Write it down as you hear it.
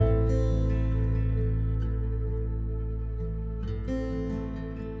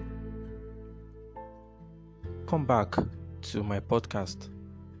Welcome back to my podcast.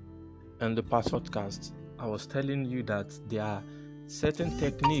 In the past podcast, I was telling you that there are certain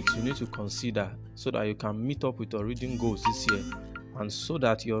techniques you need to consider so that you can meet up with your reading goals this year and so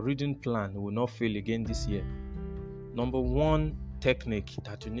that your reading plan will not fail again this year. Number one technique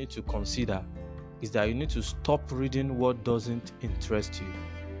that you need to consider is that you need to stop reading what doesn't interest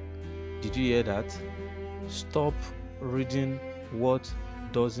you. Did you hear that? Stop reading what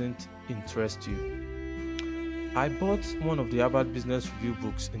doesn't interest you. I bought one of the Harvard Business Review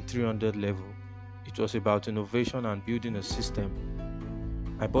books in 300 level. It was about innovation and building a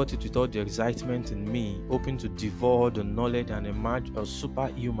system. I bought it with all the excitement in me, hoping to devour the knowledge and emerge a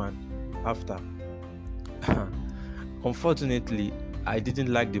superhuman after. Unfortunately, I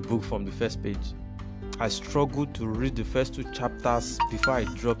didn't like the book from the first page. I struggled to read the first 2 chapters before I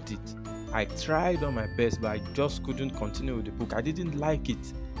dropped it. I tried on my best, but I just couldn't continue with the book. I didn't like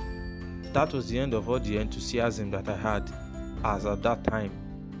it. That was the end of all the enthusiasm that I had as at that time.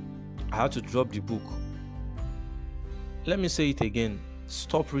 I had to drop the book. Let me say it again.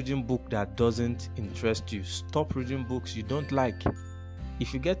 Stop reading book that doesn't interest you. Stop reading books you don't like.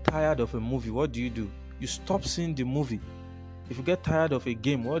 If you get tired of a movie, what do? You stop seeing the movie. If you get tired of a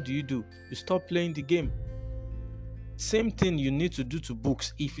game, what do? You stop playing the game. Same thing you need to do to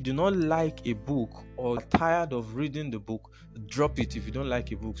books. If you do not like a book or are tired of reading the book, drop it if you don't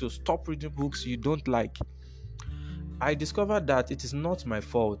like a book. So stop reading books you don't like. I discovered that it is not my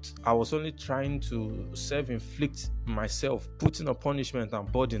fault. I was only trying to self-inflict myself, putting a punishment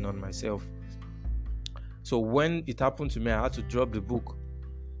and burden on myself. So when it happened to me, I had to drop the book.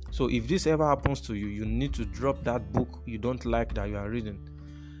 So if this ever happens to you, you need to drop that book you don't like that you are reading.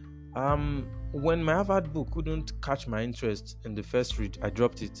 When my Harvard book couldn't catch my interest in the first read, I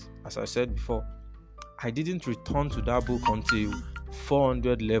dropped it. As I said before, I didn't return to that book until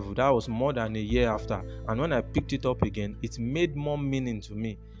 400 level. That was more than a year after. And when I picked it up again, it made more meaning to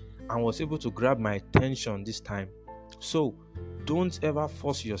me and was able to grab my attention this time. So don't ever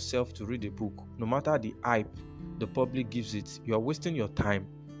force yourself to read a book. No matter the hype the public gives it, you are wasting your time.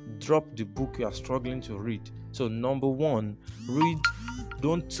 Drop the book you are struggling to read. So number one,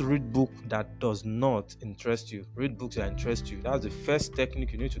 don't read book that does not interest you. Read books that interest you. That's the first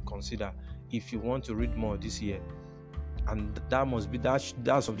technique you need to consider if you want to read more this year. And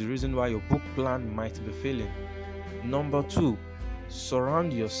that's of the reason why your book plan might be failing. Number two,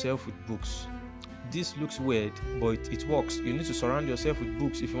 surround yourself with books. This looks weird, but it works. You need to surround yourself with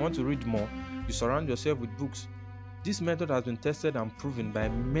books. If you want to read more, you surround yourself with books. This method has been tested and proven by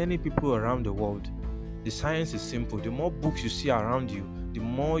many people around the world. The science is simple. The more books you see around you, the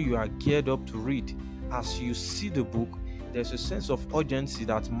more you are geared up to read. As you see the book, there's a sense of urgency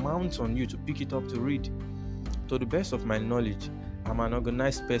that mounts on you to pick it up to read. To the best of my knowledge, I'm an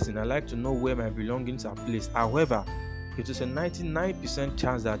organized person. I like to know where my belongings are placed. However, it is a 99%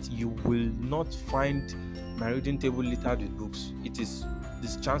 chance that you will not find my reading table littered with books. These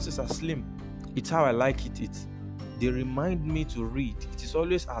chances are slim. It's how I like it. They remind me to read. It is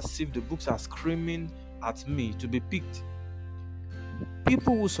always as if the books are screaming at me to be picked.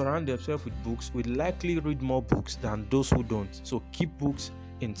 People who surround themselves with books will likely read more books than those who don't. So keep books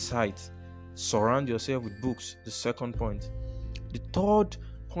in sight. Surround yourself with books. The second point. The third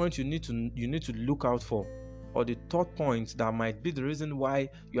point you need to look out for, or the third point that might be the reason why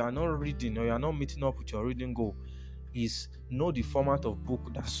you are not reading or you are not meeting up with your reading goal, is know the format of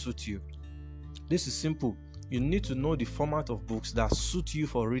book that suits you. This is simple. You need to know the format of books that suit you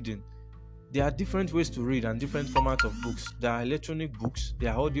for reading. There are different ways to read and different formats of books. There are electronic books,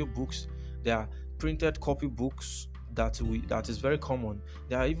 there are audio books, there are printed copy books that is very common.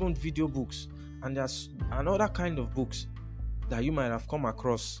 There are even video books, and there's another kind of books that you might have come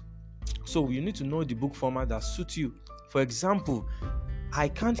across. So you need to know the book format that suits you. For example, I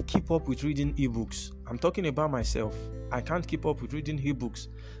can't keep up with reading ebooks. I'm talking about myself. I can't keep up with reading ebooks.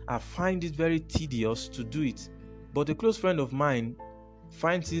 I find it very tedious to do it. But a close friend of mine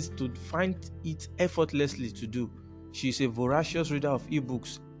finds it effortlessly to do. She is a voracious reader of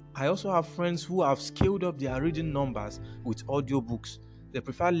ebooks. I also have friends who have scaled up their reading numbers with audiobooks. They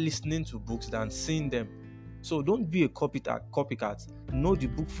prefer listening to books than seeing them. So don't be a copycat. Know the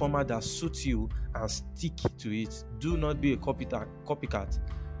book format that suits you and stick to it. Do not be a copycat.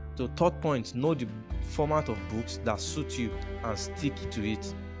 So third point, know the format of books that suit you and stick to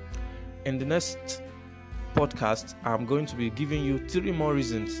it. In the next podcast, I'm going to be giving you 3 more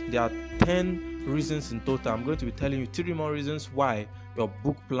reasons. There are 10 reasons in total. I'm going to be telling you 3 more reasons why your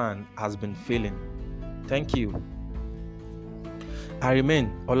book plan has been failing. Thank you. I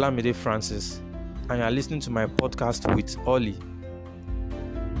remain Olamide Francis, and you are listening to my podcast with Ollie.